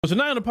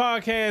Tonight on the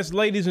podcast,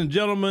 ladies and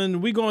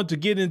gentlemen, we're going to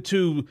get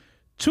into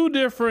two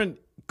different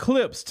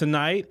clips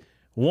tonight.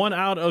 One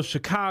out of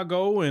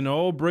Chicago,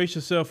 and brace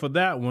yourself for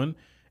that one,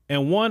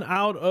 and one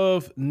out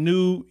of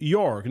New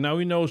York. Now,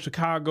 we know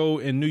Chicago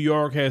and New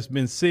York has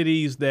been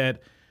cities that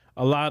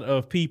a lot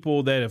of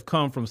people that have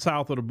come from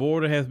south of the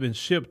border has been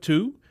shipped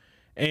to,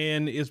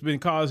 and it's been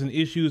causing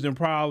issues and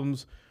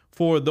problems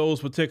for those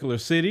particular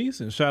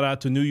cities. And shout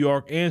out to New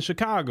York and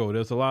Chicago.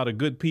 There's a lot of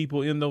good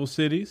people in those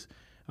cities.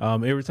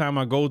 Every time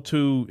I go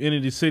to any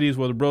of these cities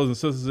where the brothers and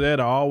sisters are at,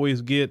 I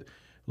always get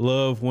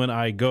love when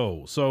I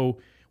go. So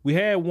we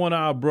had one of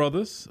our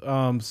brothers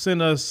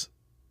send us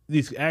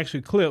these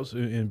actual clips,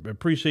 and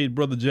appreciate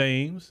Brother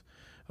James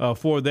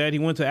for that. He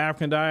went to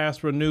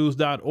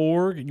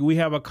AfricanDiasporaNews.org. We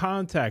have a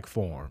contact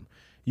form.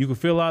 You can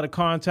fill out a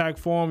contact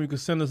form. You can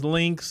send us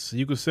links.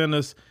 You can send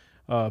us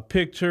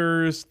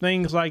pictures,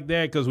 things like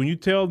that. Because when you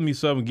tell me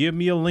something, give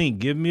me a link.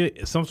 Give me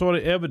some sort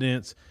of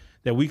evidence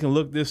that we can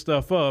look this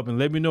stuff up and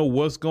let me know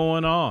what's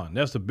going on.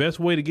 That's the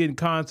best way to get in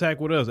contact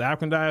with us,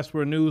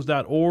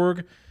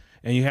 AfricanDiasporaNews.org,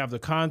 and you have the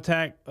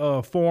contact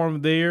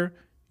form there.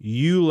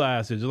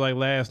 Utilize it, just like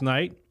last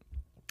night,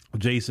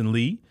 Jason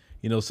Lee.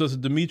 You know, Sister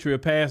Demetria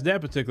passed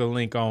that particular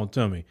link on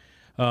to me.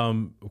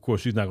 Of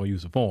course, she's not going to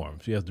use the form.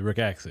 She has direct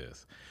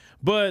access.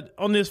 But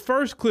on this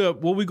first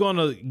clip, what we're going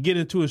to get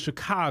into is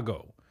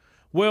Chicago.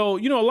 Well,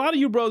 you know, a lot of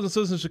you brothers and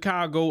sisters in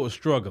Chicago are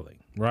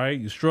struggling, right?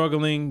 You're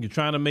struggling. You're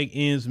trying to make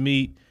ends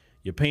meet.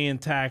 You're paying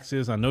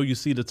taxes. I know you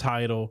see the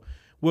title.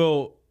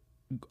 Well,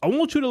 I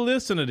want you to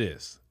listen to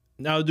this.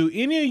 Now, do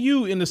any of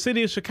you in the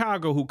city of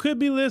Chicago who could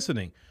be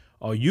listening,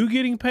 are you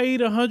getting paid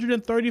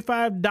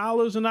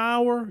 $135 an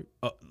hour?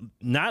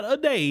 Not a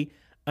day,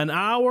 an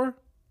hour?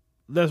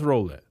 Let's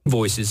roll that.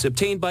 Invoices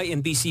obtained by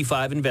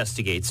NBC5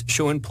 Investigates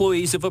show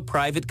employees of a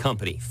private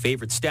company,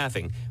 Favorite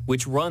Staffing,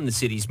 which run the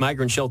city's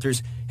migrant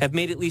shelters, have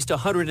made at least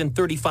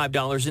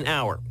 $135 an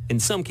hour, in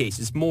some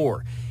cases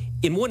more.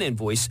 In one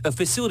invoice, a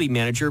facility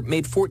manager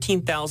made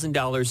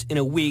 $14,000 in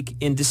a week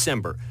in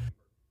December.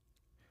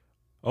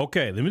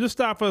 Okay, let me just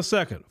stop for a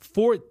second.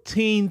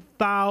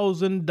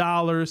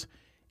 $14,000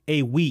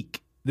 a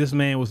week this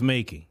man was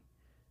making.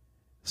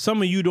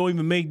 Some of you don't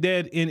even make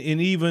that in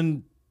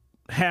even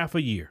half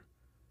a year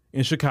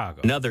in Chicago.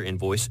 Another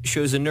invoice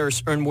shows a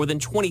nurse earned more than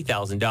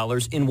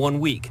 $20,000 in 1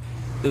 week.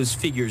 Those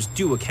figures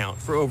do account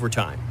for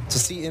overtime. To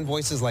see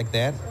invoices like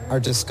that are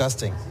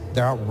disgusting.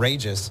 They're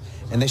outrageous,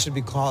 and they should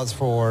be cause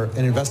for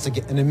an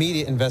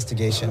immediate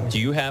investigation. Do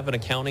you have an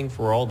accounting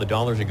for where all the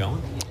dollars are going?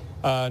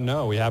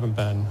 No, we haven't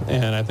been.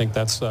 And I think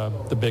that's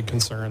the big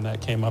concern that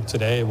came up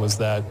today was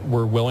that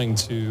we're willing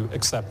to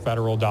accept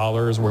federal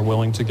dollars. We're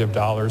willing to give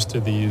dollars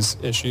to these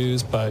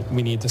issues, but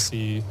we need to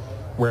see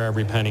where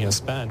every penny is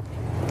spent.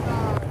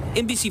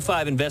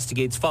 NBC5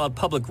 Investigates filed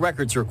public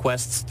records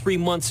requests 3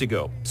 months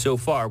ago. So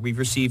far, we've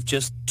received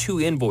just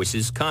 2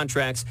 invoices,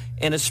 contracts,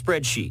 and a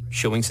spreadsheet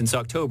showing since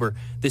October,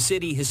 the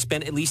city has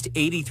spent at least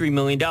 $83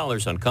 million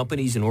on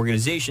companies and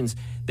organizations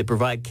that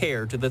provide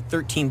care to the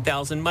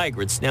 13,000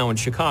 migrants now in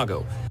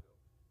Chicago.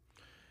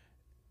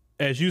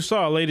 As you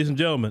saw, ladies and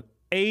gentlemen,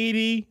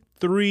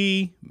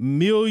 $83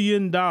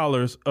 million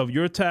of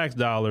your tax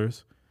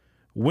dollars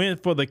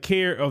went for the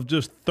care of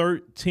just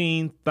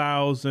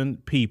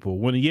 13,000 people,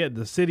 when yet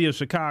the city of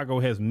Chicago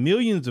has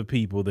millions of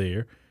people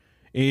there,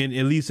 and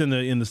at least in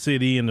the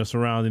city and the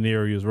surrounding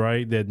areas,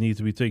 right, that needs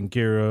to be taken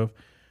care of.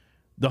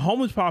 The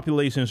homeless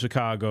population in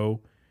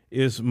Chicago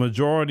is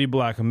majority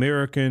Black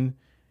American,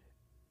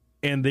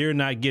 and they're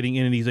not getting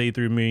any of these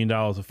 $83 million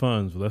of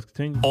funds. Let's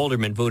continue.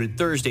 Aldermen voted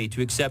Thursday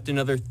to accept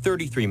another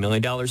 $33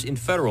 million in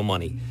federal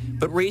money,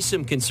 but raised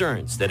some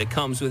concerns that it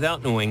comes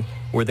without knowing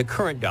where the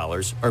current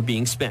dollars are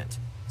being spent.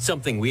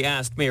 Something we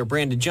asked Mayor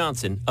Brandon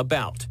Johnson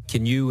about.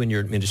 Can you and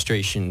your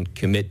administration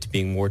commit to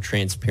being more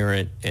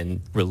transparent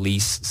and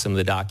release some of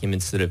the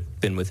documents that have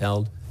been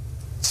withheld?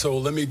 So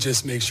let me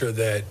just make sure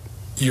that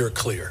you're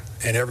clear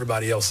and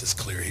everybody else is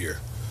clear here.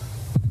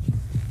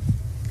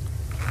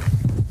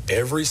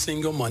 Every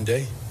single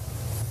Monday,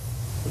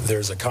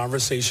 there's a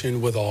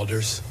conversation with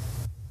alders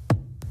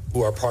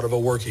who are part of a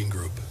working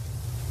group.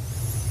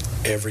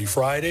 Every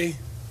Friday,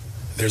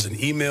 there's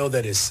an email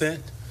that is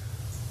sent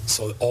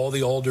so that all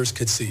the alders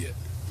could see it.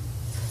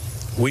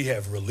 We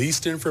have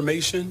released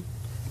information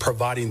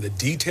providing the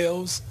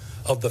details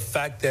of the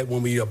fact that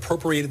when we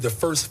appropriated the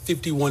first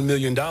 $51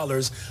 million,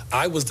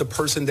 I was the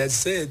person that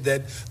said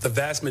that the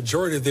vast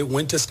majority of it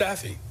went to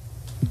staffing.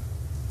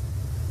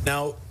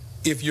 Now,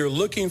 if you're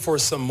looking for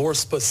some more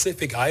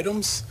specific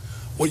items,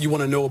 what you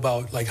want to know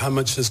about, like how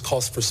much this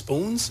costs for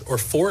spoons or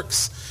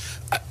forks,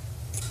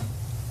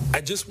 I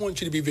just want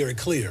you to be very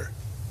clear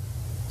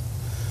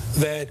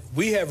that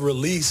we have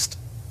released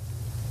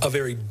a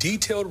very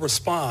detailed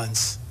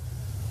response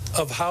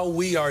of how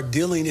we are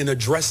dealing and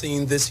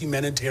addressing this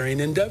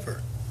humanitarian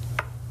endeavor.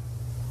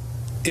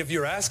 If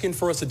you're asking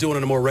for us to do it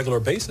on a more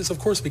regular basis, of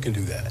course we can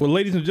do that. Well,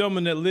 ladies and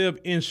gentlemen that live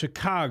in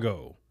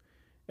Chicago,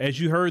 as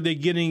you heard, they're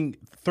getting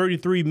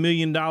 $33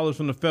 million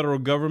from the federal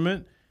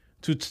government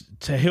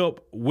to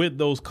help with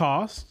those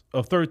costs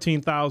of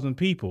 13,000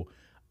 people.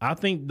 I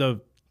think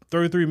the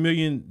 $33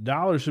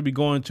 million should be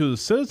going to the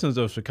citizens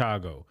of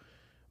Chicago.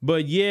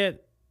 But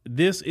yet,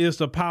 this is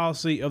the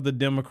policy of the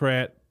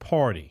Democrat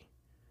Party.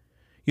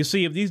 You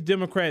see, if these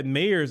Democrat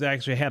mayors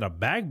actually had a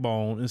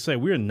backbone and say,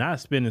 we're not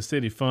spending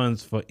city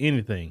funds for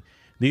anything.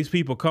 These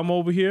people come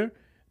over here,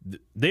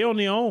 they on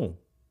their own.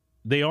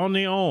 They on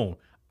their own.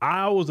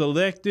 I was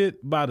elected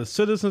by the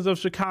citizens of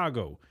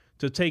Chicago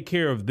to take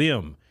care of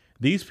them.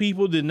 These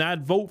people did not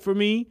vote for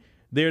me.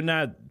 They're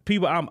not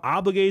people I'm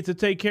obligated to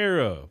take care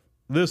of.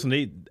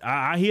 Listen,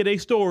 I hear their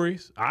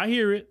stories. I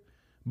hear it,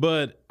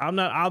 but I'm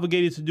not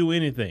obligated to do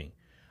anything.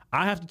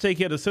 I have to take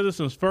care of the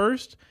citizens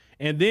first.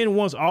 And then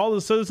once all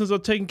the citizens are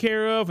taken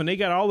care of and they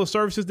got all the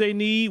services they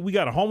need, we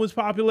got a homeless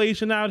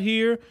population out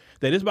here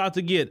that is about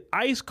to get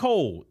ice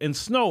cold and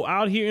snow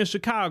out here in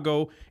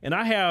Chicago. And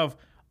I have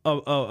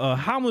a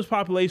homeless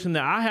population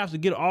that I have to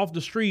get off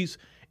the streets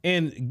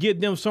and get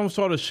them some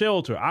sort of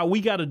shelter. We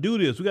got to do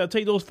this. We got to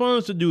take those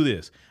funds to do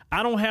this.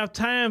 I don't have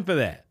time for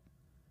that.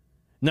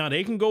 Now,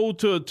 they can go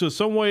to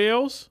somewhere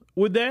else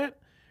with that.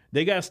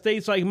 They got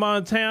states like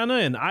Montana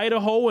and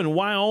Idaho and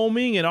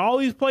Wyoming and all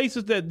these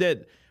places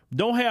that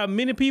don't have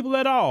many people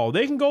at all.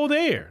 They can go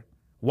there.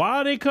 Why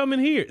are they coming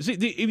here? See,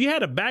 if you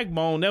had a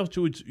backbone, that's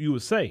what you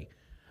would say,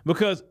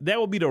 because that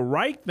would be the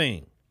right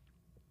thing.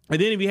 And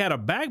then if you had a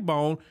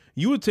backbone,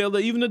 you would tell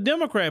even the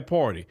Democrat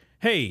Party,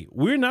 hey,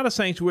 we're not a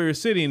sanctuary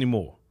city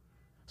anymore.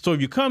 So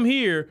if you come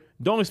here,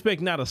 don't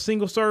expect not a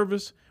single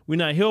service. We're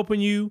not helping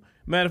you.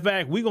 Matter of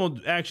fact, we're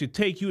going to actually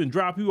take you and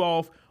drop you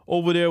off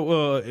over there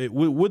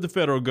with the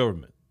federal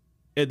government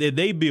at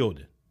they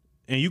building.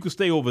 And you can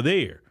stay over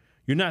there.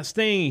 You're not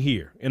staying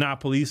here in our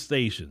police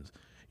stations.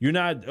 You're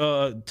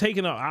not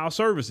taking our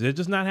services. It's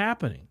just not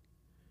happening.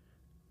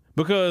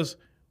 Because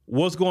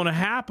what's going to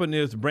happen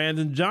is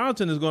Brandon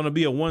Johnson is going to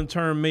be a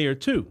one-term mayor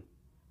too.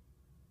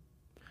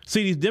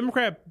 See, these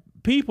Democrat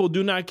people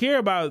do not care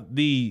about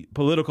the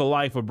political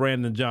life of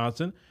Brandon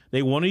Johnson.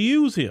 They want to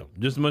use him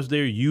just as much as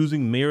they're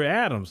using Mayor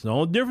Adams. The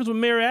only difference with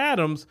Mayor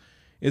Adams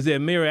is that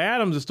Mayor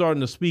Adams is starting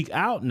to speak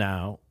out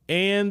now,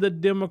 and the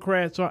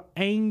Democrats are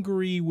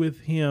angry with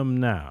him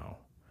now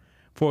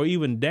for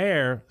even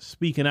dare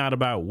speaking out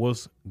about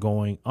what's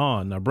going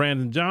on. Now,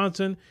 Brandon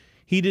Johnson,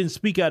 he didn't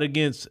speak out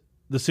against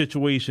the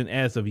situation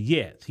as of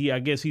yet. I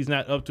guess he's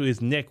not up to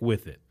his neck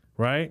with it,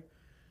 right?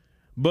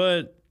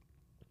 But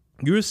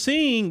you're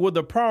seeing what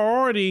the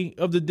priority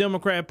of the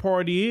Democrat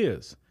Party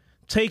is.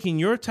 Taking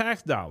your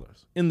tax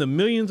dollars in the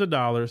millions of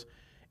dollars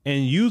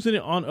and using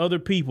it on other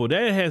people.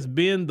 That has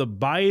been the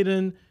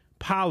Biden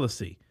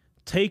policy,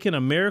 taking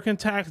American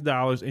tax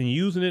dollars and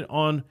using it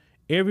on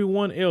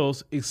everyone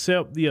else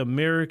except the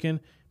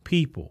American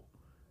people.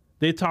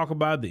 They talk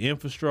about the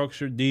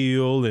infrastructure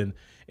deal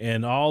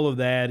and all of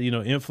that,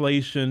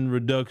 inflation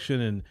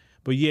reduction,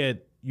 but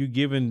yet you're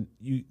giving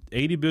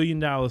 $80 billion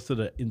to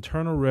the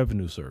Internal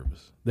Revenue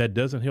Service. That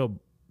doesn't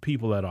help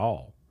people at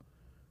all.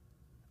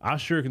 I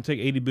sure can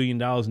take $80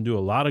 billion and do a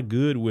lot of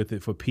good with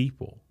it for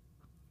people.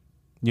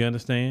 You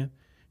understand?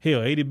 Hell,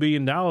 $80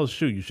 billion,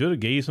 shoot, you should have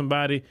gave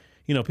somebody,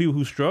 people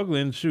who's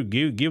struggling, should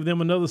give them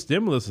another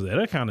stimulus.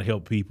 That'll kind of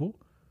help people.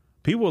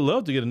 People would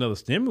love to get another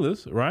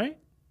stimulus, right?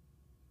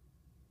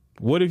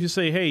 What if you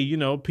say, hey,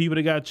 people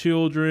that got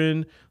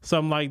children,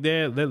 something like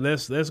that,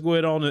 let's go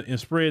ahead on and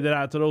spread that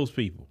out to those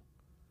people.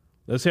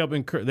 Let's help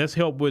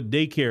with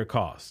daycare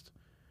costs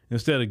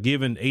instead of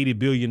giving $80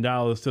 billion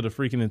to the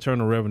freaking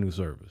Internal Revenue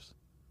Service.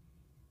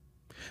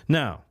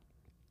 Now,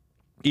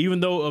 even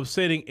though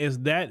upsetting as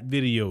that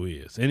video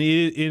is, and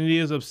it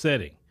is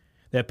upsetting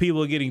that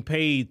people are getting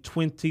paid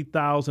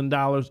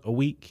 $20,000 a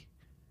week,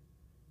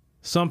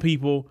 some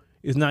people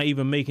is not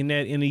even making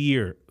that in a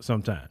year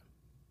sometime.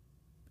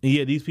 And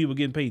yet these people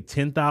getting paid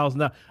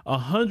 $10,000,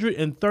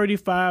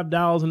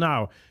 $135 an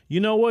hour. You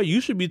know what?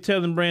 You should be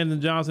telling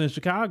Brandon Johnson in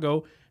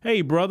Chicago,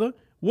 hey, brother,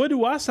 where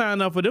do I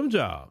sign up for them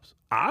jobs?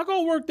 I'll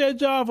go work that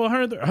job for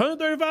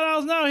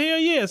 $135 an hour. Hell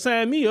yeah,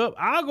 sign me up.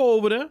 I'll go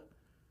over there.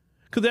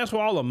 Because that's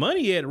where all the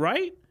money at,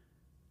 right?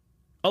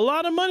 A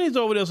lot of money's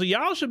over there. So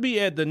y'all should be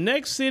at the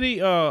next city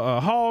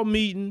hall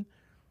meeting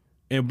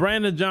and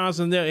Brandon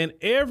Johnson there. And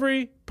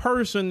every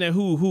person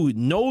who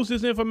knows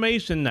this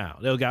information now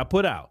that got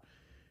put out,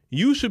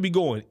 you should be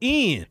going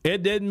in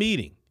at that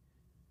meeting.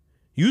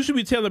 You should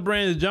be telling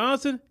Brandon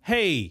Johnson,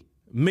 hey,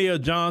 Mayor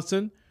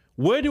Johnson,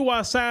 where do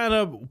I sign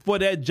up for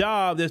that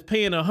job that's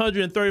paying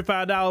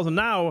 $135 an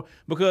hour?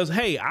 Because,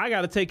 hey, I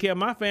got to take care of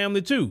my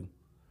family, too.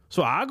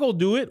 So I go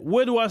do it.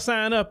 Where do I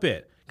sign up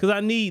at? Because I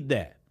need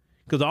that.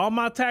 Because all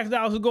my tax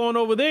dollars are going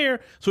over there.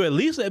 So at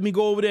least let me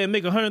go over there and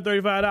make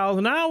 $135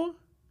 an hour.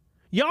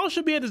 Y'all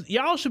should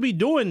be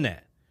doing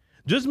that.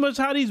 Just as much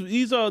how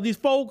these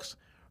folks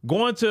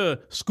going to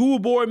school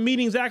board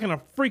meetings acting a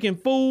freaking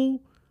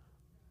fool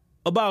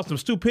about some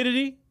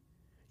stupidity.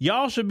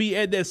 Y'all should be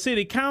at that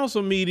city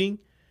council meeting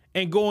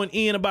and going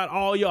in about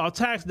all y'all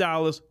tax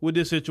dollars with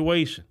this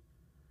situation.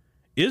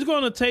 It's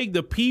going to take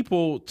the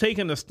people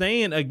taking a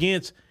stand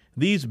against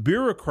these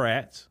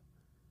bureaucrats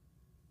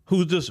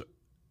who's just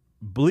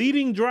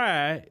bleeding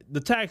dry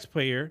the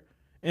taxpayer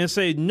and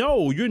say,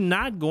 no, you're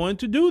not going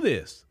to do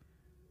this.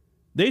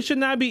 They should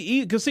not be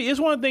eating. Because, see, it's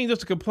one thing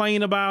just to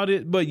complain about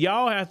it, but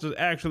y'all have to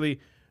actually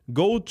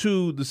go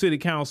to the city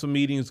council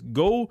meetings,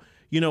 go,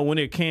 when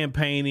they're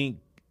campaigning.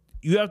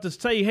 You have to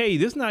say, hey,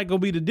 this is not going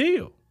to be the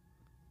deal.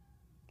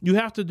 You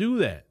have to do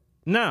that.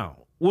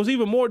 Now, what's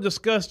even more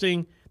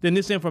disgusting than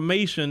this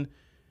information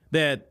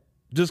that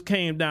just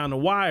came down the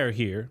wire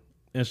here,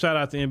 and shout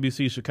out to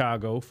NBC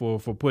Chicago for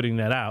putting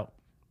that out.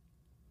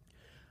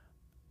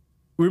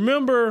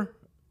 Remember,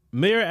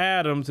 Mayor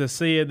Adams has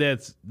said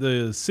that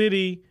the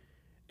city,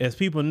 as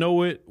people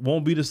know it,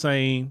 won't be the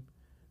same,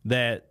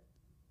 that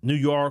New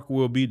York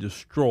will be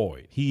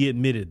destroyed. He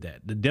admitted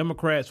that. The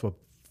Democrats were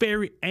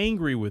very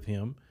angry with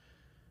him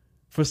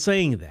for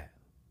saying that.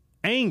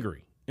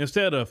 Angry.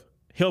 Instead of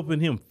helping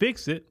him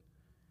fix it,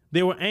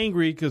 they were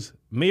angry because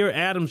Mayor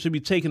Adams should be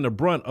taking the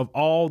brunt of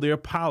all their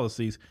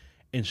policies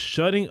and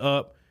shutting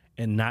up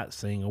and not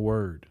saying a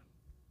word.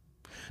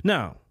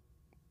 Now,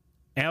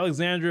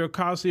 Alexandria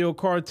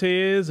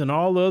Ocasio-Cortez and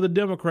all the other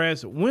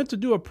Democrats went to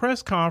do a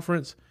press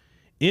conference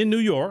in New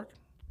York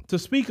to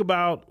speak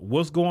about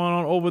what's going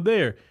on over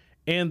there.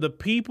 And the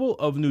people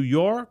of New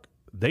York,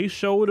 they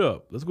showed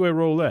up. Let's go ahead and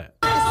roll that.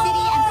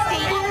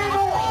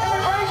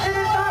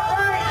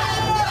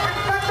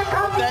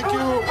 Thank you.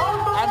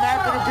 I'm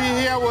happy to be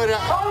here with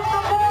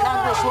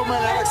Congresswoman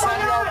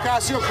Alexandria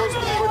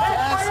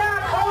Ocasio-Cortez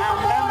and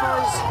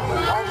members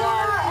of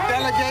our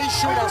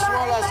delegation, as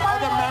well as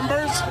other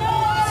members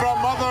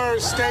from other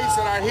states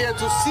that are here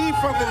to see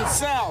for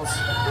themselves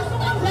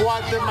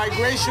what the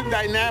migration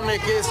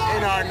dynamic is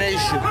in our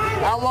nation.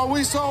 And what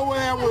we saw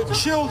there with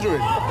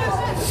children,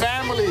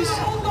 families,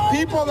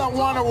 people that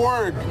want to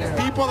work,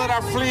 people that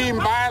are fleeing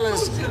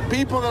violence,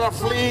 people that are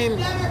fleeing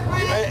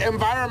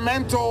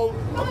environmental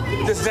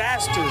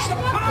disasters.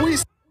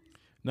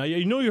 Now,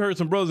 you heard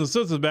some brothers and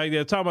sisters back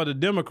there talking about the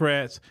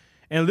Democrats,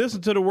 and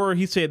listen to the word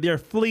he said. They're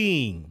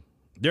fleeing.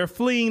 They're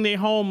fleeing their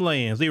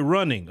homelands. They're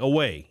running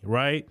away,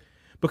 right?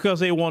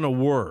 Because they want to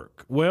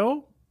work.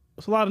 Well,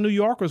 there's a lot of New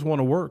Yorkers want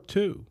to work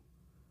too.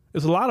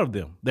 There's a lot of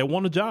them that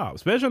want a job,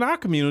 especially in our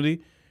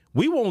community.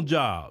 We want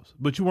jobs,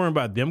 but you worry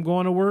about them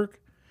going to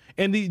work.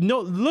 And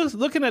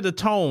looking at the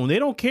tone, they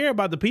don't care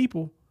about the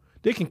people.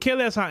 They can care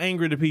less how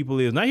angry the people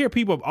is. And I hear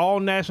people of all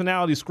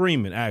nationalities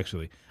screaming,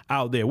 actually,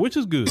 out there, which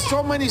is good.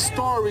 So many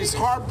stories,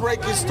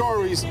 heartbreaking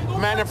stories,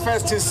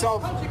 manifest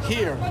itself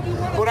here.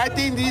 But I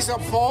think these are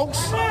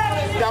folks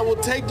that will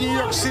take New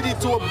York City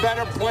to a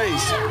better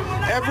place.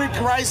 Every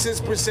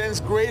crisis presents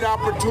great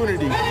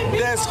opportunity.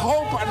 There's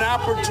hope and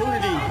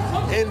opportunity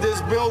in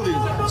this building.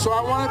 So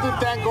I wanted to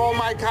thank all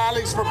my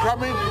colleagues for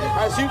coming.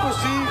 As you can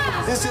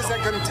see, this is a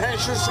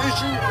contentious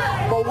issue,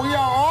 but we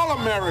are all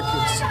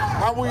Americans,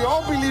 and we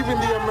all believe in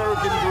the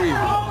American dream.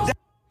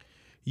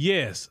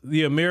 Yes,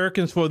 the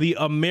Americans for the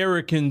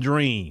American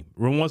dream.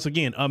 Once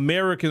again,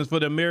 Americans for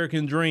the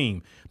American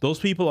dream. Those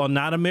people are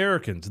not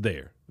Americans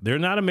there. They're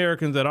not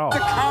Americans at all. The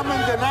common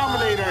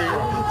denominator here,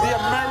 the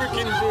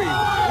American dream.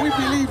 We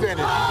believe in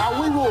it, and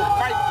we will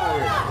fight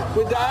for it.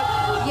 With that?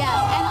 Yes,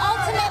 and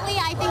ultimately,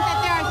 I think that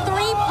there are 3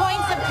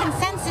 points of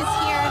consensus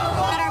here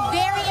that are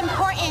very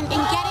important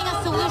in getting a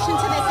solution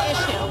to this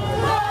issue.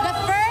 The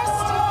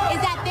first is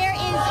that there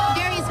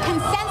is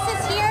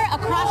consensus here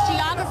across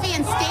geography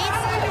and states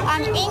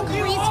on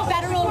increased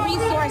federal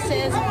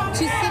resources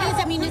to cities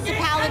and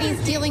municipalities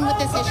dealing with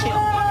this issue.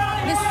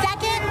 The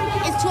second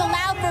is to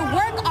allow for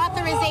work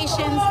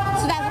authorizations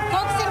so that the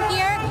folks in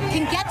here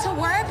can get to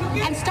work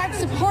and start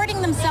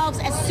supporting themselves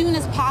as soon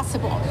as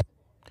possible.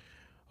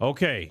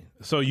 Okay,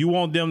 so you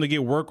want them to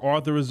get work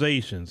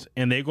authorizations,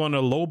 and they're going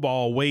to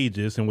lowball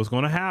wages. And what's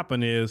going to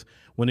happen is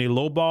when they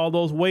lowball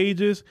those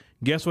wages,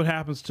 guess what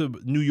happens to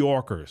New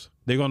Yorkers?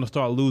 They're going to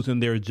start losing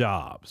their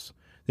jobs.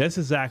 That's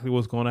exactly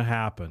what's going to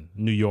happen,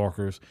 New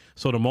Yorkers.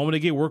 So the moment they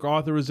get work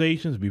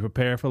authorizations, be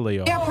prepared for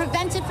layoffs. They are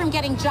prevented from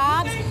getting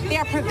jobs. They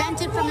are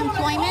prevented from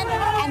employment.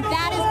 And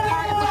that is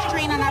part of the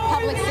strain on our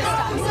public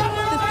systems.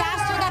 The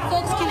faster that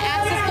folks can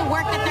access the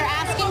work that they're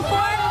asking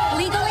for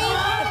legally,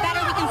 the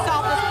better we can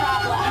solve this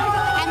problem.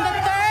 And the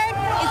third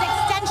is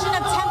extension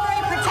of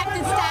temporary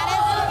protected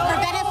status for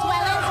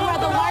Venezuelans, who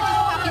are the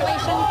largest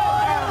population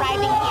that are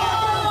arriving here.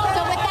 So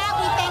with that,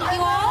 we thank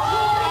you all.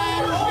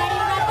 And ready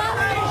to wrap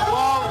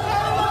up?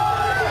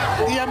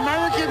 The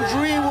American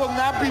dream will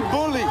not be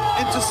bullied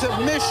into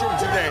submission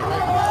today.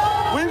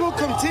 We will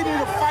continue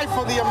to fight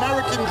for the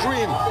American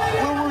dream.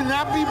 We will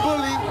not be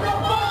bullied.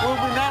 We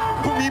will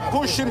not be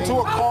pushed into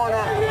a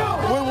corner.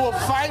 We will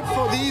fight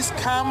for these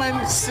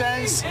common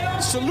sense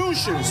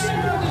solutions.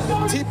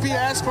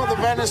 TPS for the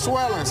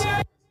Venezuelans.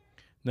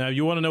 Now, if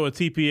you want to know what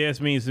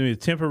TPS means, it means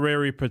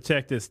temporary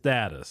protected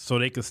status, so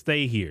they can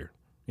stay here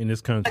in this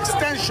country.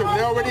 Extension,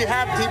 they already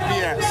have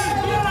TPS.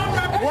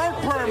 Work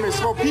permits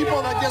for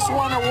people that just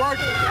want to work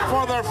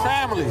for their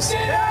families.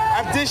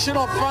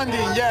 Additional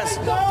funding, yes,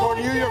 for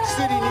New York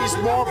City needs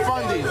more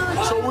funding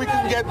so we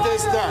can get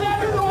this done.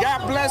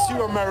 God bless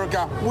you,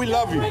 America. We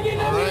love you. All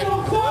right.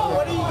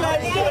 What are you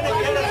guys doing to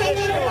get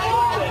additional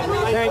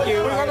funding? Thank you.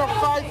 We're going to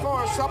fight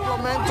for a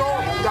supplemental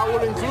that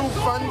will include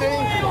funding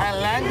and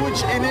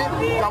language in it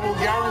that will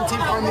guarantee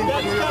funding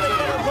for New York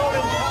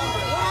City.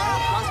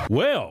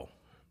 Well,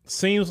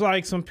 seems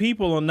like some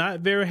people are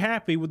not very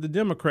happy with the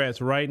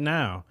Democrats right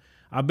now.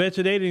 I bet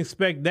you they didn't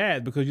expect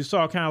that, because you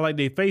saw kind of like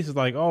their faces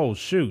like, oh,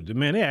 shoot,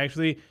 man, they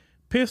actually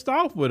pissed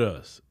off with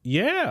us.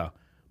 Yeah,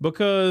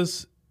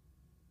 because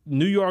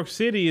New York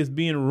City is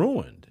being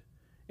ruined,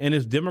 and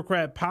it's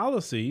Democrat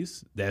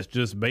policies that's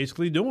just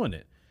basically doing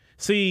it.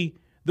 See,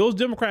 those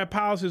Democrat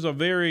policies are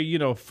very,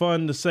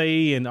 fun to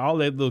say, and all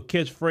that little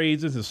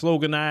catchphrases and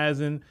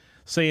sloganizing,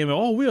 saying,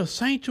 oh, we're a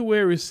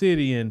sanctuary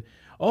city, and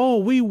oh,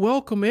 we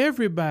welcome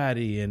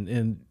everybody,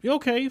 and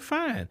okay,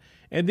 fine.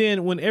 And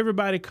then when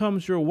everybody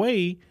comes your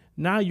way,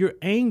 now you're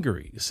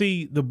angry.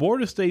 See, the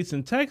border states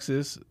in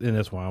Texas, and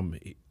that's why I'm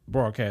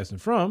broadcasting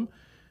from,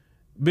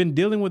 been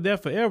dealing with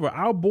that forever.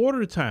 Our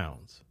border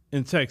towns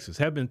in Texas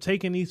have been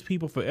taking these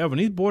people forever. And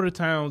these border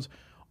towns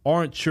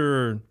aren't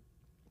your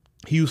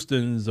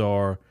Houston's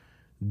or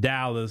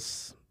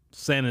Dallas,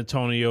 San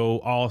Antonio,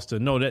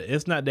 Austin. No,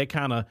 it's not that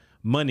kind of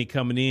money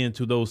coming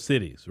into those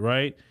cities,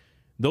 right?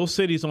 Those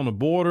cities on the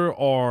border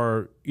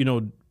are,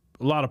 a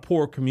lot of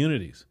poor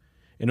communities.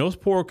 And those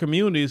poor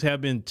communities have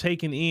been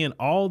taking in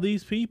all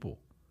these people.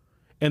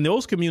 And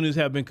those communities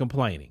have been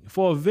complaining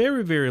for a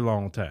very, very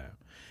long time.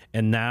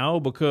 And now,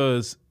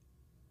 because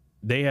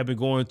they have been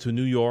going to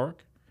New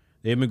York,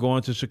 they've been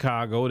going to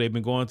Chicago, they've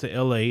been going to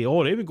L.A.,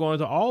 they've been going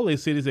to all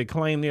these cities that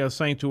claim they're a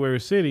sanctuary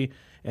city.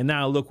 And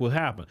now look what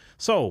happened.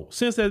 So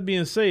since that's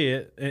being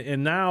said,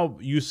 and now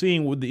you're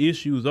seeing what the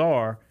issues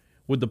are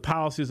with the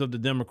policies of the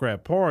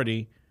Democrat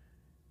Party,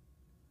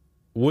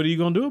 what are you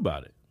going to do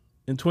about it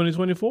in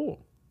 2024?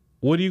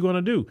 What are you going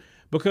to do?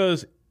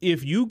 Because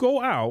if you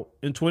go out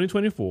in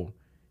 2024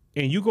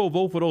 and you go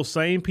vote for those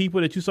same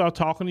people that you saw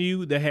talking to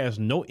you that has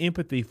no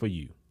empathy for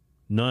you,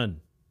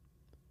 none.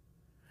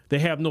 They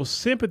have no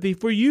sympathy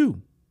for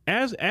you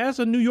as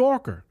a New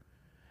Yorker,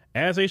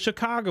 as a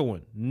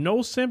Chicagoan,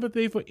 no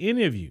sympathy for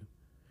any of you.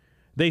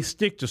 They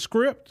stick to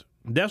script.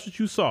 That's what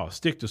you saw.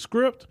 Stick to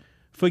script.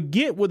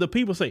 Forget what the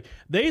people say.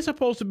 They're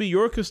supposed to be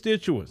your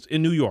constituents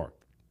in New York.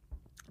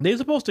 They're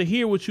supposed to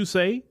hear what you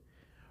say,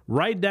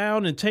 write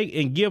down and take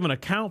and give an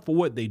account for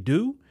what they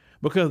do,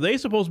 because they're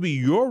supposed to be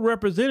your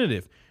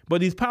representative.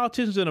 But these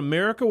politicians in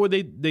America, what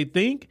they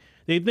think,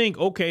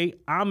 okay,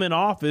 I'm in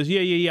office.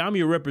 Yeah, I'm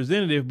your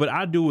representative, but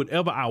I do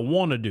whatever I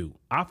want to do.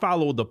 I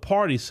follow what the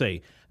party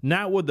say,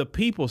 not what the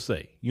people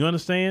say. You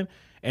understand?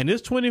 And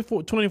this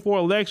 2024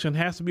 election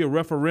has to be a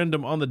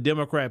referendum on the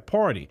Democrat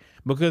Party,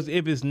 because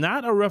if it's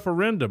not a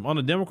referendum on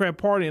the Democrat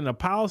Party and the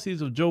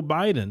policies of Joe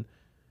Biden,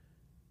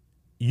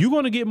 you're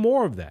going to get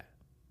more of that.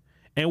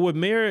 And what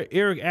Mayor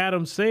Eric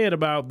Adams said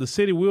about the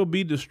city will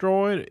be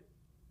destroyed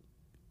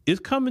is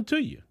coming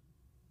to you.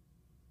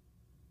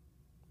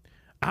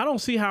 I don't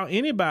see how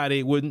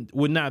anybody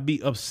would not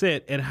be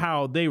upset at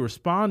how they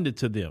responded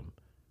to them.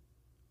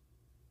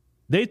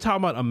 They talk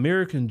about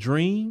American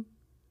dream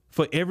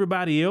for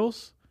everybody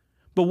else.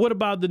 But what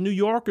about the New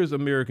Yorkers'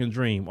 American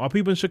dream, or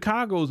people in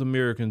Chicago's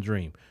American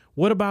dream?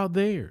 What about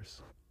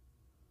theirs?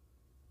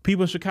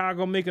 People in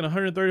Chicago making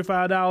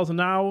 $135 an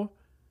hour,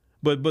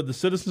 but the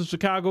citizens of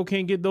Chicago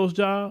can't get those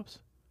jobs?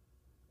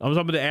 I'm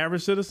talking about the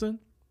average citizen.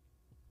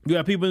 You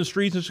got people in the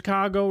streets in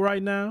Chicago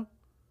right now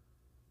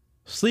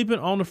sleeping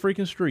on the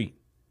freaking street.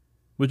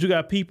 But you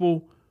got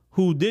people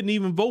who didn't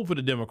even vote for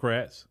the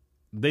Democrats.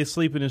 They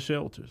sleeping in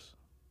shelters.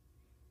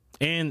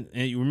 And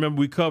you remember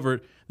we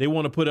covered, they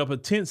want to put up a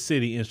tent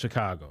city in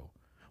Chicago,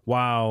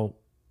 while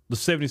the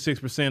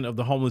 76% of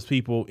the homeless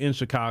people in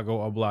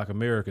Chicago are Black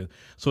Americans.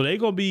 So they're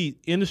going to be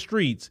in the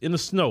streets, in the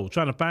snow,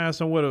 trying to find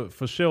somewhere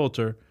for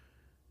shelter.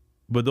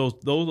 But those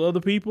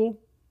other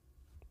people,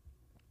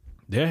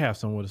 they'll have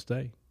somewhere to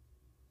stay.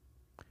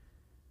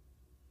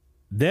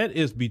 That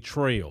is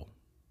betrayal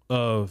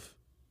of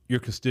your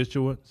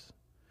constituents.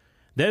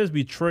 That is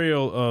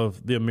betrayal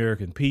of the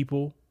American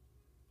people,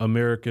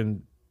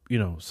 American,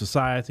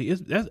 society.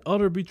 That's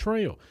utter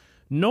betrayal.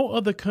 No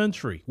other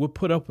country would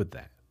put up with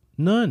that.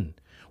 None.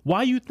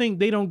 Why you think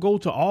they don't go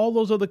to all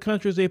those other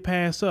countries they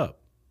pass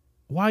up?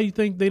 Why you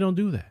think they don't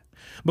do that?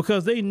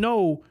 Because they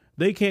know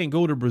they can't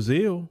go to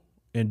Brazil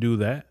and do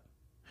that.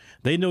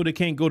 They know they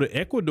can't go to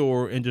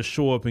Ecuador and just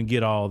show up and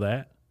get all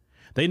that.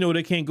 They know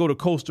they can't go to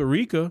Costa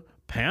Rica,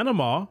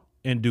 Panama,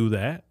 and do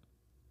that.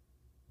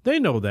 They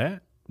know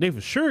that. They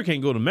for sure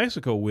can't go to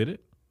Mexico with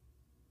it.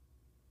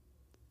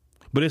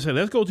 But they said,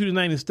 let's go to the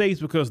United States,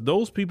 because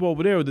those people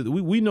over there,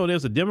 we know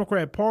there's a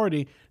Democrat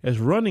Party that's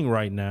running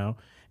right now,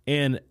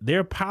 and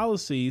their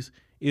policies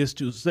is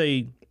to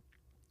say,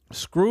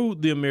 screw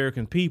the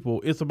American people.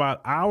 It's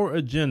about our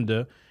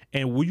agenda.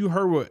 And when you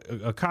heard what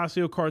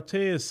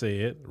Ocasio-Cortez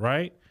said,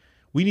 right?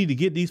 We need to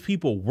get these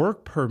people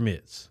work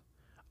permits.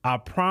 I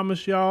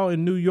promise y'all,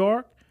 in New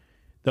York,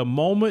 the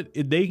moment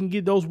if they can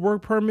get those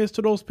work permits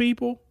to those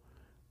people,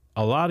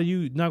 a lot of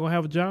you not going to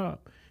have a job.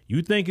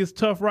 You think it's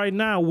tough right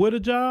now with a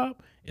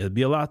job? It'll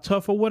be a lot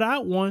tougher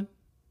without one.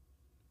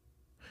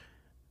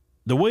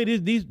 The way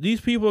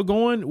these people are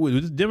going with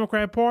this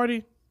Democrat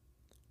Party,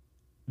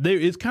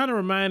 it's kind of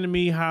reminding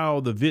me how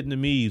the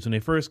Vietnamese, when they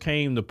first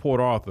came to Port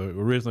Arthur,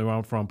 originally where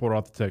I'm from, Port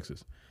Arthur,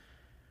 Texas.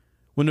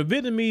 When the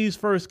Vietnamese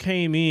first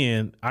came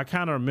in, I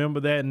kind of remember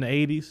that in the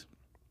 80s.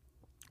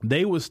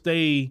 They would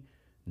stay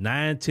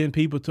 9, 10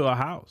 people to a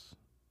house.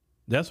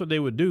 That's what they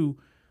would do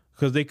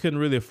because they couldn't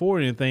really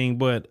afford anything.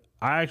 But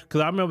I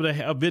remember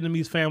a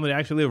Vietnamese family that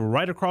actually lived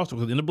right across,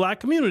 in the black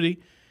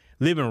community,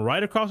 living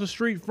right across the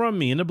street from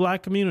me in the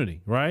black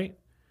community, right?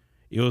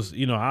 It was,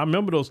 I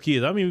remember those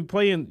kids. I mean,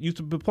 used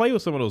to play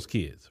with some of those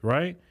kids,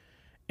 right?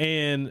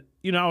 And,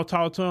 I would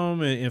talk to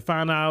them and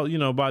find out,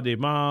 about their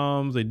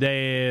moms, their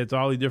dads,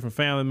 all these different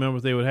family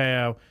members they would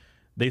have.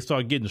 They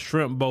started getting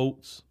shrimp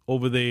boats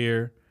over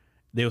there.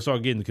 They would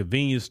start getting the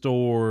convenience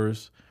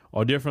stores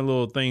or different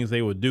little things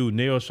they would do,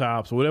 nail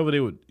shops, or whatever they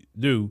would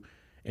do.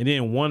 And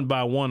then one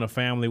by one, a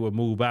family would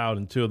move out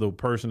until the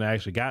person that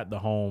actually got the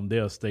home,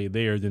 they'll stay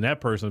there. Then that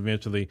person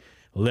eventually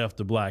left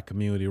the black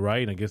community,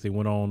 right? And I guess they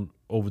went on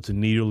over to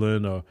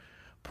Nederland or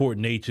Port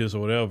Neches or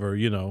whatever,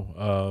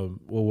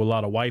 where a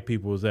lot of white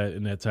people was at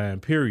in that time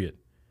period.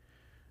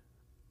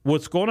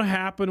 What's going to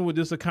happen with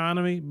this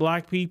economy,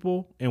 black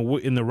people, and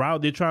in the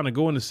route they're trying to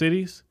go in the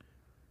cities,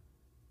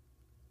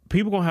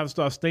 people going to have to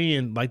start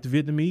staying like the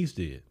Vietnamese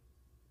did,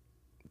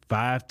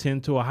 5,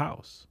 10 to a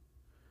house,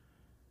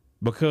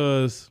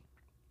 because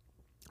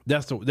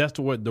that's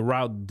what the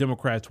route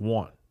Democrats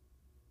want.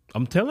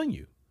 I'm telling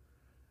you,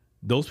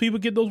 those people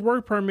get those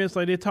work permits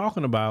like they're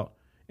talking about,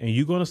 and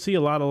you're going to see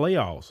a lot of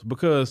layoffs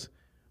because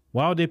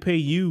why would they pay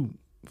you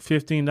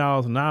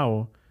 $15 an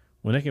hour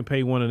when they can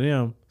pay one of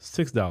them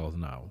 $6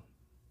 an hour?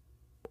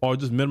 Or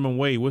just minimum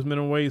wage. What's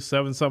minimum wage?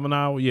 7 something an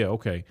hour? Yeah,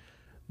 okay.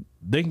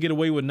 They can get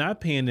away with not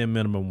paying them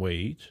minimum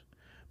wage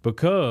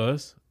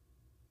because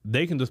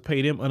they can just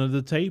pay them under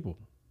the table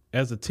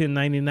as a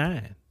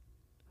 1099,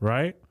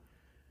 right?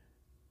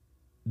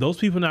 Those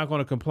people are not going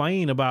to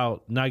complain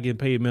about not getting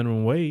paid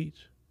minimum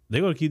wage. They're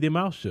going to keep their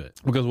mouth shut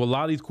because what a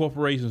lot of these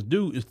corporations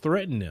do is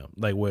threaten them.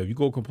 Like, well, if you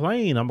go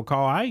complain, I'm going to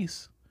call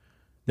ICE.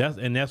 That's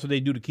what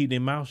they do to keep their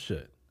mouth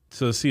shut.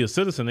 So to see a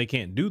citizen, they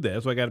can't do that.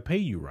 That's why I got to pay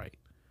you right.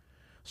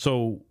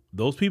 So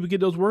those people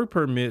get those work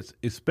permits,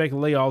 expect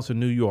layoffs in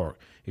New York,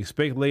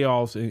 expect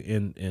layoffs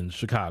in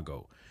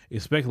Chicago,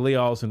 expect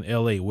layoffs in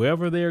LA,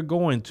 wherever they're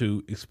going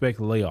to, expect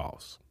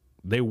layoffs.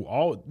 They will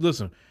all,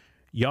 listen,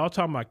 y'all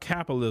talking about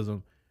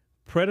capitalism,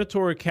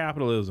 predatory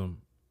capitalism,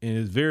 and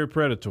it's very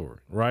predatory,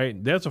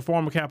 right? That's a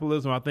form of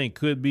capitalism I think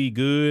could be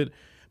good,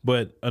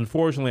 but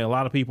unfortunately a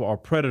lot of people are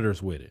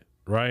predators with it,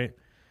 right?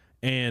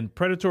 And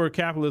predatory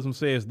capitalism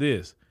says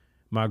this: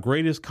 my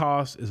greatest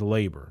cost is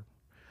labor.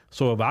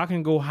 So if I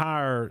can go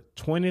hire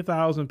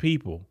 20,000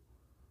 people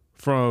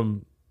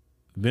from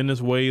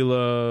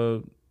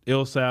Venezuela,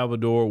 El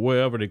Salvador,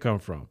 wherever they come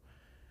from,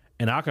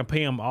 and I can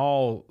pay them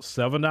all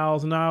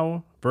 $7 an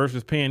hour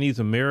versus paying these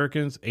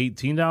Americans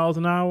 $18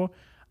 an hour,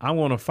 I'm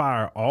going to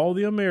fire all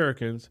the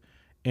Americans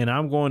and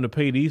I'm going to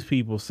pay these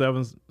people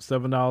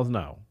 $7 an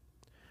hour.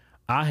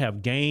 I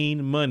have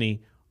gained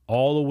money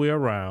all the way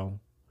around.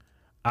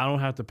 I don't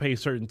have to pay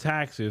certain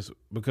taxes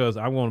because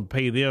I'm going to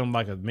pay them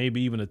like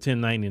maybe even a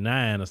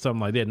 1099 or something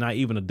like that, not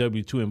even a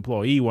W-2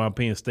 employee while I'm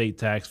paying state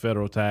tax,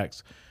 federal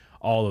tax,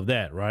 all of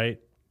that, right?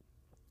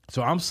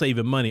 So I'm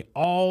saving money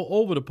all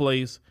over the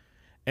place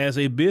as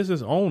a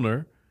business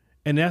owner,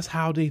 and that's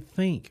how they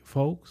think,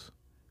 folks.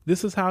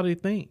 This is how they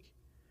think.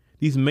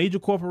 These major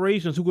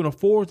corporations who can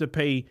afford to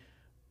pay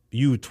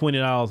you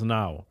 $20 an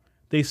hour,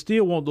 they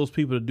still want those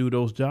people to do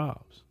those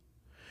jobs.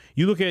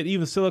 You look at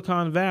even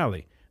Silicon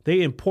Valley.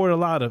 They import a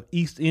lot of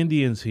East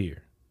Indians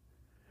here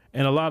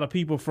and a lot of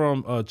people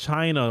from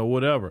China or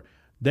whatever.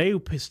 They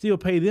still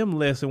pay them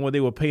less than what they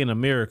would pay an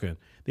American.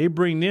 They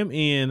bring them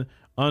in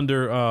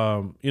under,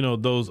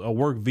 those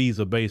work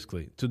visa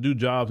basically to do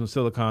jobs in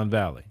Silicon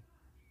Valley.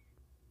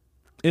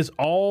 It's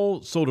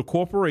all so the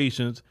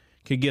corporations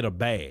can get a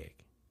bag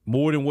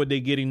more than what they're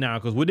getting now,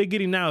 because what they're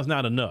getting now is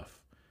not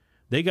enough.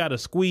 They got to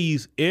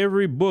squeeze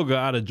every booger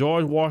out of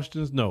George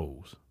Washington's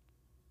nose.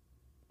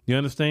 You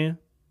understand?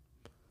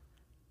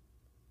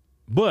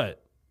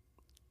 But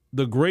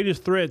the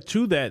greatest threat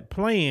to that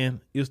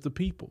plan is the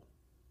people.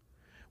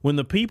 When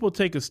the people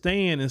take a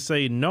stand and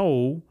say,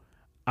 no,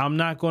 I'm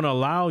not going to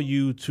allow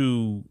you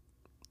to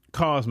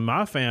cause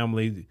my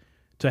family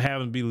to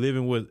have to be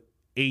living with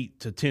 8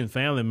 to 10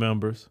 family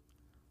members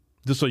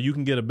just so you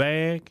can get a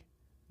bag.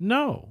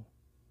 No.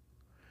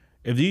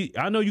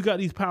 I know you got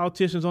these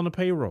politicians on the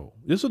payroll.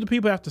 This is what the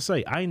people have to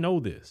say. I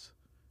know this.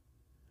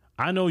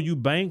 I know you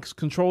banks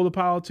control the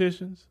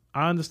politicians.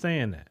 I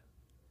understand that.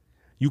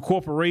 You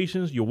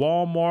corporations, your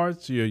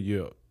Walmarts,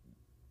 your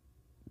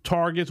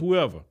Targets,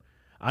 whoever.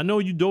 I know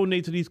you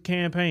donate to these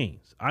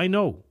campaigns. I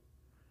know.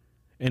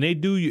 And they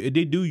do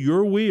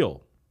your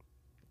will.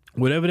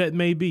 whatever that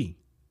may be.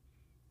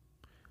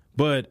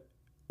 But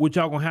what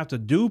y'all gonna have to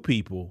do,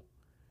 people,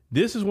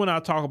 this is when I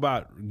talk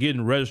about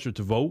getting registered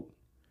to vote.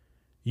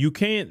 You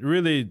can't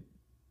really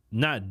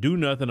not do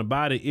nothing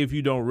about it if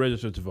you don't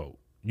register to vote.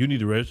 You need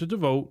to register to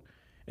vote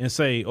and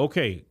say,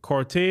 okay,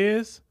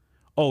 Cortez,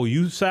 oh,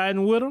 you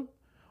siding with him?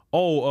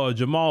 Oh,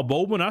 Jamal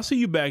Bowman, I see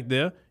you back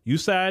there. You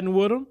siding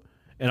with him?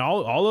 And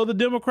all other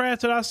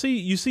Democrats that I see,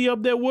 you see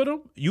up there with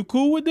them? You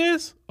cool with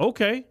this?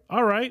 Okay,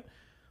 all right.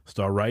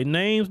 Start writing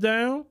names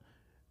down.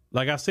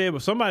 Like I said,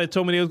 but somebody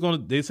told me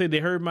they said they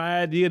heard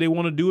my idea, they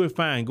want to do it,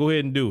 fine, go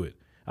ahead and do it.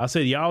 I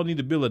said, y'all need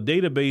to build a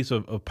database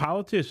of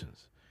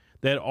politicians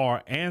that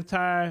are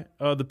anti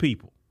the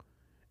people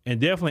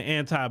and definitely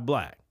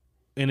anti-black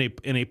in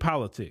a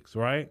politics,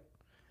 right?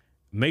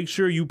 Make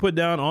sure you put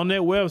down on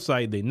that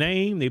website their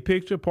name, their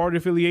picture, party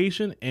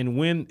affiliation, and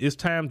when it's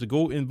time to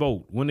go and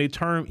vote, when their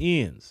term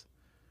ends.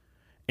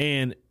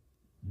 And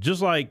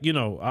just like,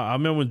 I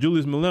remember when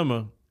Julius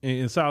Malema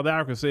in South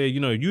Africa said,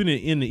 if you're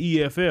in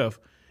the EFF,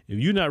 if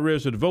you're not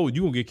registered to vote,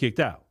 you're going to get kicked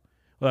out.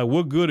 Like,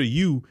 what good are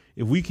you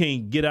if we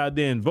can't get out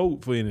there and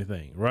vote for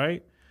anything,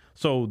 right?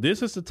 So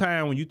this is the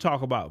time when you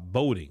talk about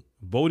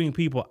voting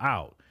people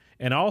out.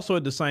 And also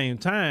at the same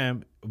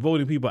time,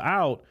 voting people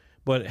out,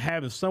 but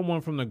having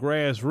someone from the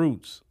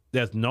grassroots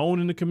that's known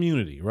in the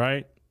community,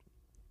 right?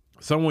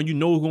 Someone who's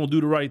going to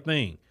do the right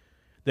thing,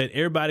 that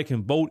everybody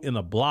can vote in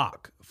a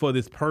block for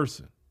this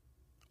person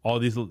or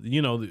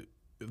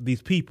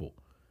these people.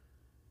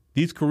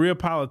 These career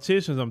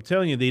politicians, I'm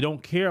telling you, they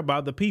don't care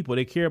about the people.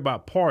 They care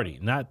about party,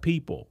 not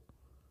people.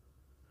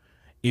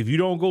 If you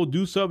don't go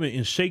do something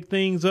and shake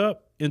things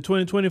up in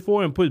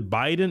 2024 and put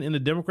Biden and the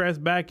Democrats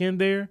back in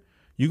there,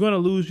 you're going to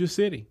lose your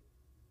city.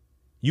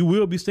 You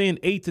will be staying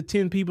 8 to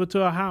 10 people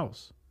to a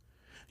house.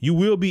 You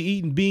will be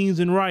eating beans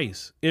and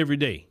rice every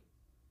day.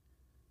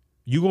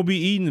 You're going to be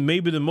eating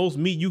maybe the most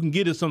meat you can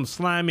get is some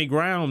slimy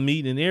ground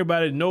meat, and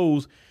everybody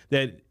knows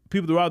that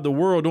people throughout the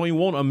world don't even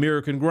want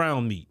American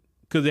ground meat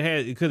because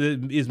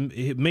it is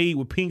made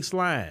with pink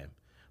slime.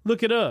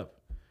 Look it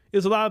up.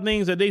 There's a lot of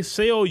things that they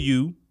sell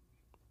you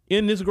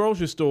in this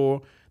grocery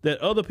store that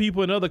other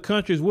people in other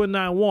countries would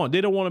not want.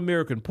 They don't want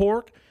American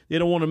pork. They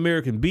don't want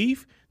American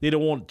beef. They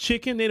don't want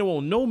chicken. They don't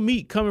want no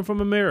meat coming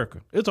from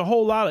America. It's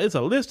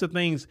a list of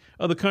things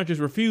other countries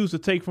refuse to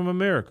take from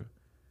America.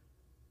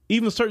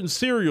 Even certain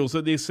cereals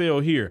that they sell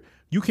here,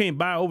 you can't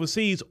buy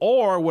overseas.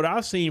 Or what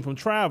I've seen from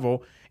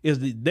travel is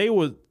that they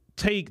would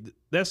take,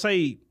 let's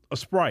say, a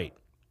Sprite.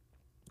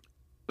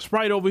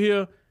 Sprite over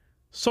here,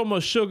 so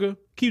much sugar,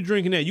 keep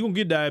drinking that. You're going to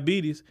get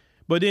diabetes.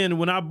 But then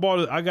when I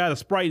got a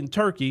Sprite in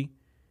Turkey,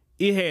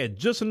 it had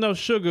just enough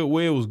sugar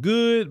where it was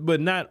good, but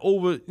not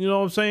over, you know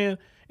what I'm saying?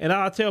 And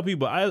I tell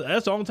people,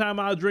 that's the only time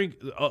I drink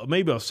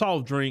maybe a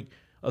soft drink,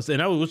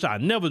 which I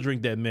never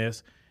drink that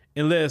mess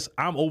unless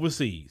I'm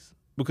overseas,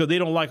 because they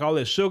don't like all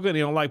that sugar and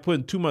they don't like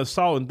putting too much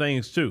salt in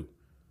things too.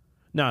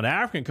 Now, the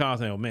African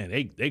continent, man,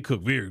 they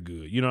cook very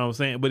good, you know what I'm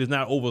saying? But it's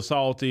not over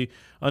salty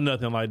or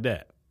nothing like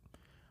that.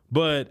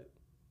 But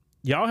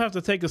y'all have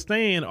to take a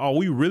stand. Are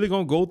we really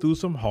going to go through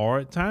some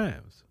hard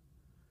times?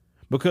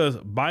 Because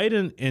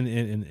Biden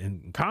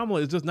and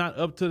Kamala is just not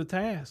up to the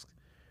task.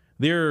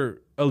 Their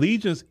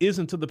allegiance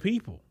isn't to the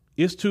people.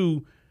 It's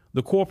to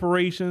the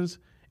corporations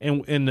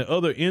and the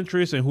other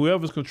interests and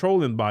whoever's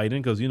controlling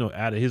Biden, because,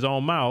 out of his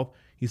own mouth,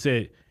 he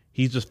said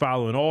he's just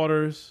following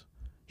orders.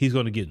 He's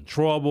going to get in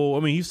trouble.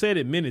 I mean, he said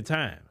it many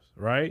times,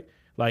 right?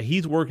 Like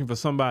he's working for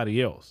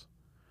somebody else.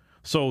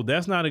 So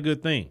that's not a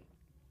good thing.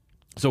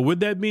 So with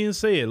that being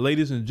said,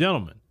 ladies and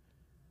gentlemen,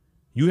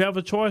 you have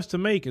a choice to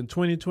make in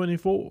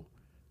 2024.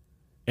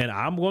 And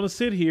I'm going to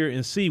sit here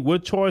and see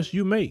what choice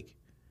you make.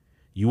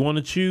 You want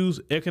to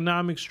choose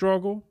economic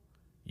struggle?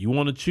 You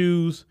want to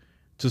choose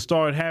to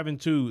start having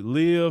to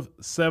live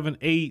 7,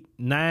 8,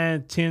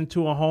 9, 10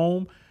 to a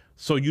home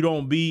so you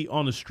don't be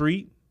on the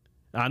street?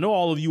 I know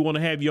all of you want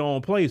to have your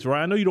own place,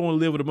 right? I know you don't want to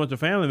live with a bunch of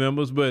family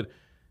members, but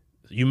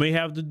you may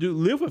have to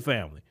live with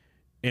family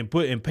and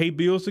pay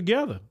bills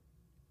together.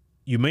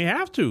 You may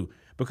have to,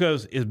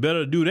 because it's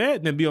better to do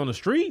that than be on the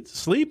streets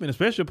sleeping,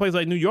 especially a place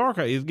like New York.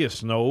 It gets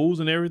snows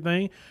and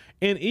everything.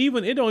 And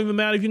even it don't even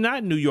matter if you're not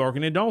in New York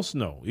and it don't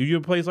snow. If you're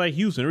in a place like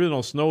Houston, it really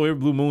don't snow every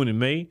blue moon in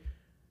May.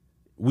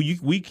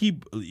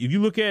 If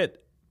you look at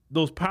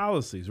those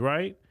policies,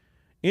 right?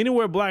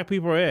 Anywhere black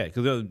people are at,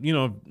 because,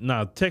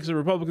 now Texas is a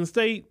Republican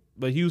state,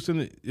 but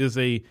Houston is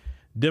a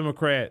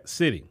Democrat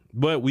city.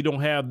 But we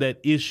don't have that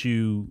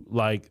issue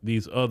like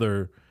these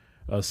other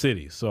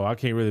cities. So I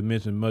can't really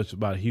mention much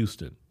about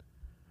Houston.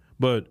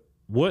 But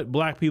what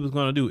black people is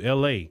going to do,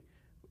 L.A.,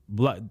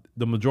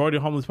 the majority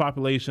of homeless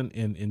population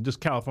in just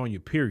California,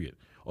 period,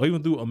 or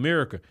even through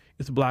America,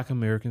 it's black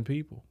American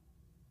people.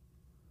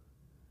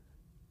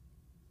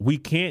 We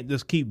can't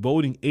just keep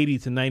voting 80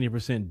 to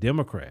 90%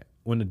 Democrat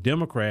when the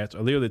Democrats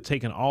are literally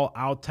taking all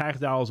our tax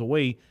dollars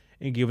away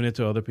and giving it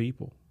to other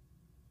people.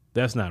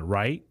 That's not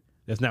right.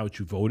 That's not what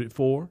you voted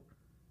for.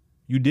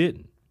 You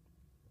didn't.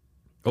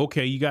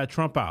 Okay, you got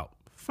Trump out.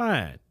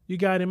 Fine, you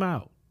got him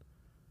out.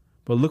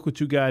 But look what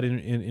you got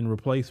in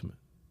replacement.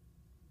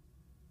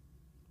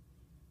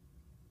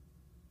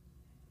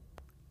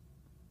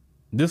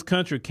 This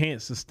country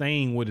can't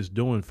sustain what it's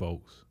doing,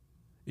 folks.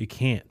 It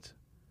can't.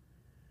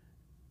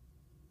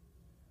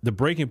 The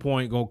breaking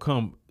point gonna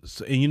come,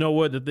 and you know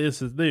what?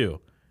 This is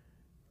deal.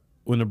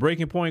 When the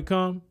breaking point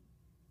come,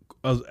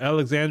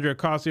 Alexandria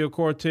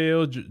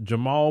Ocasio-Cortez,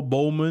 Jamal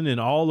Bowman, and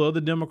all the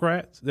other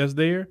Democrats that's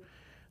there,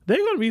 they're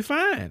gonna be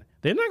fine.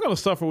 They're not gonna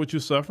suffer what you're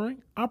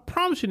suffering. I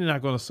promise you, they're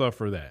not gonna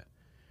suffer that.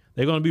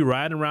 They're gonna be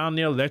riding around in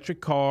their electric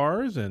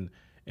cars and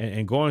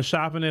going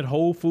shopping at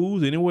Whole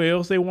Foods, anywhere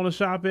else they want to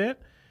shop at.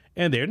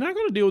 And they're not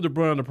going to deal with the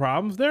brunt of the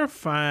problems. They're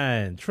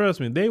fine.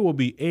 Trust me, they will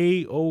be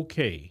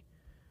A-OK.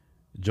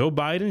 Joe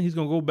Biden, he's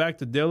going to go back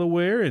to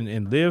Delaware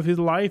and live his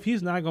life.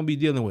 He's not going to be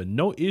dealing with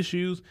no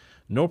issues,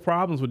 no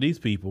problems with these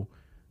people,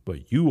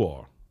 but you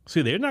are.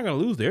 See, they're not going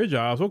to lose their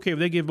jobs. Okay, if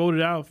they get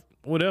voted out,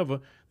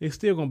 whatever, they're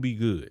still going to be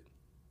good.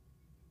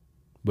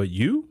 But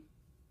you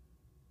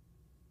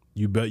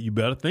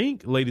better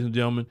think, ladies and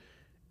gentlemen,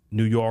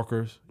 New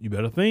Yorkers, you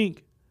better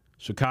think.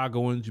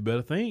 Chicagoans, you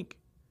better think.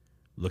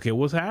 Look at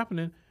what's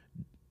happening.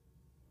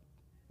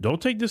 Don't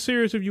take this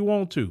serious if you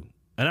want to.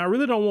 And I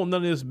really don't want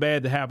none of this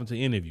bad to happen to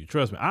any of you.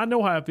 Trust me. I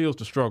know how it feels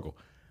to struggle.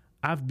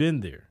 I've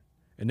been there.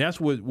 And that's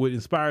what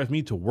inspires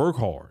me to work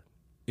hard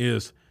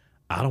is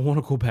I don't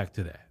want to go back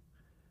to that.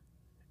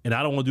 And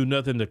I don't want to do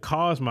nothing to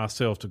cause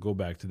myself to go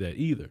back to that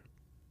either.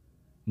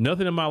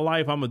 Nothing in my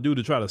life I'm going to do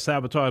to try to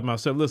sabotage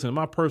myself. Listen, in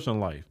my personal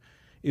life,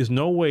 there's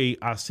no way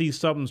I see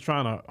something's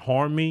trying to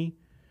harm me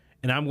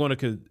and I'm going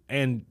to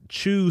and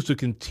choose to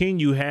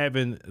continue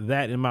having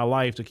that in my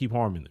life to keep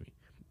harming me.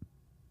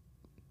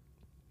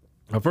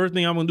 The first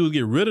thing I'm going to do is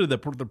get rid of the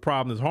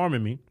problem that's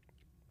harming me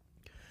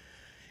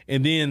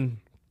and then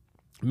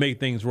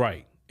make things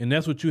right. And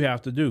that's what you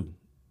have to do.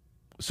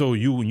 So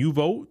when you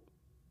vote,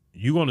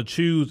 you're going to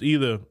choose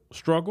either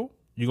struggle,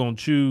 you're going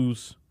to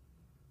choose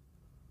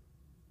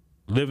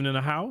living in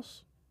a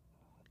house,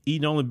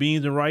 eating only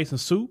beans and rice and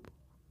soup,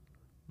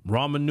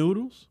 ramen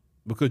noodles,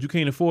 because you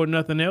can't afford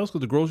nothing else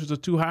because the groceries are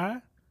too high.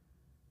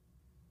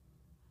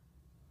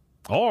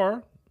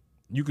 Or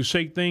you could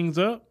shake things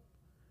up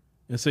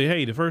and say,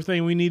 hey, the first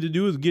thing we need to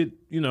do is get,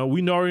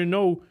 we already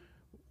know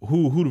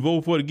who to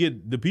vote for to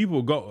get the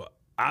people go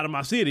out of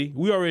my city.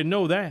 We already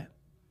know that.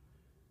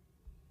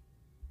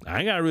 I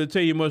ain't got to really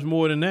tell you much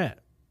more than that.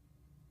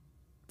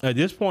 At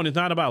this point, it's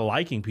not about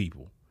liking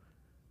people.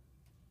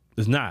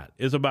 It's not.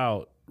 It's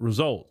about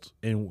results.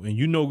 And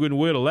you know good and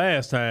well the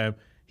last time,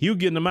 he was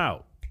getting them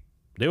out.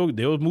 They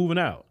was moving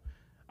out.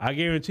 I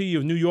guarantee you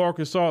if New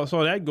Yorkers saw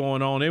that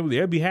going on,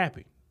 they'd be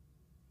happy.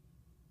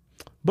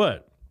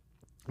 But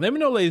let me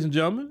know, ladies and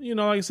gentlemen.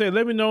 Like I said,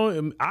 let me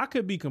know. I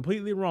could be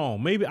completely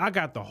wrong. Maybe I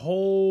got the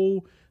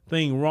whole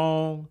thing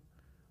wrong.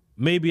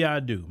 Maybe I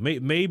do.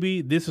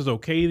 Maybe this is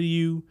okay to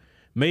you.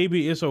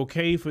 Maybe it's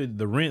okay for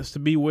the rents to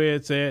be where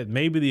it's at.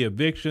 Maybe the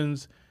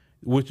evictions,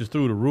 which is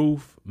through the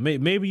roof.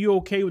 Maybe you're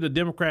okay with the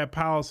Democrat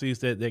policies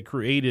that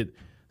created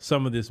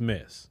some of this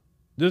mess.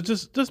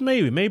 Just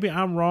maybe. Maybe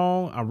I'm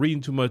wrong. I'm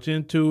reading too much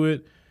into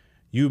it.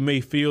 You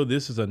may feel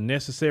this is a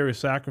necessary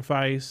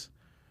sacrifice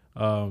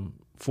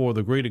for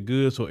the greater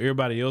good so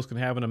everybody else can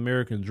have an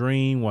American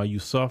dream while you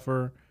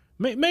suffer.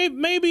 Maybe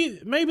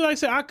like I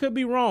said, I could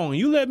be wrong.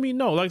 You let me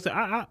know. Like I said,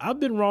 I've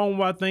been wrong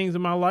about things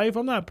in my life.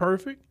 I'm not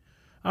perfect.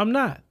 I'm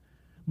not.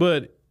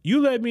 But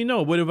you let me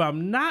know. But if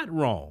I'm not,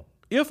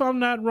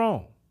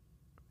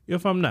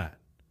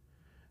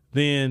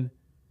 then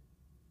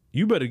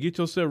you better get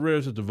yourself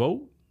registered to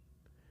vote.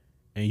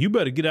 And you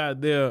better get out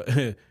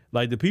there,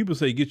 like the people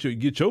say, get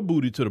your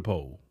booty to the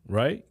poll,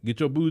 right? Get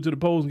your booty to the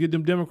polls and get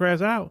them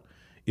Democrats out.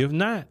 If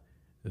not,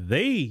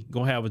 they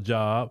gonna have a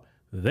job,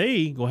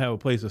 they gonna have a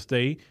place to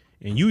stay,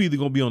 and you either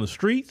gonna be on the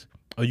streets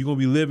or you gonna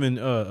be living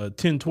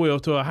 10,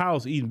 12 to a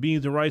house eating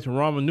beans and rice and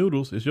ramen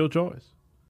noodles. It's your choice.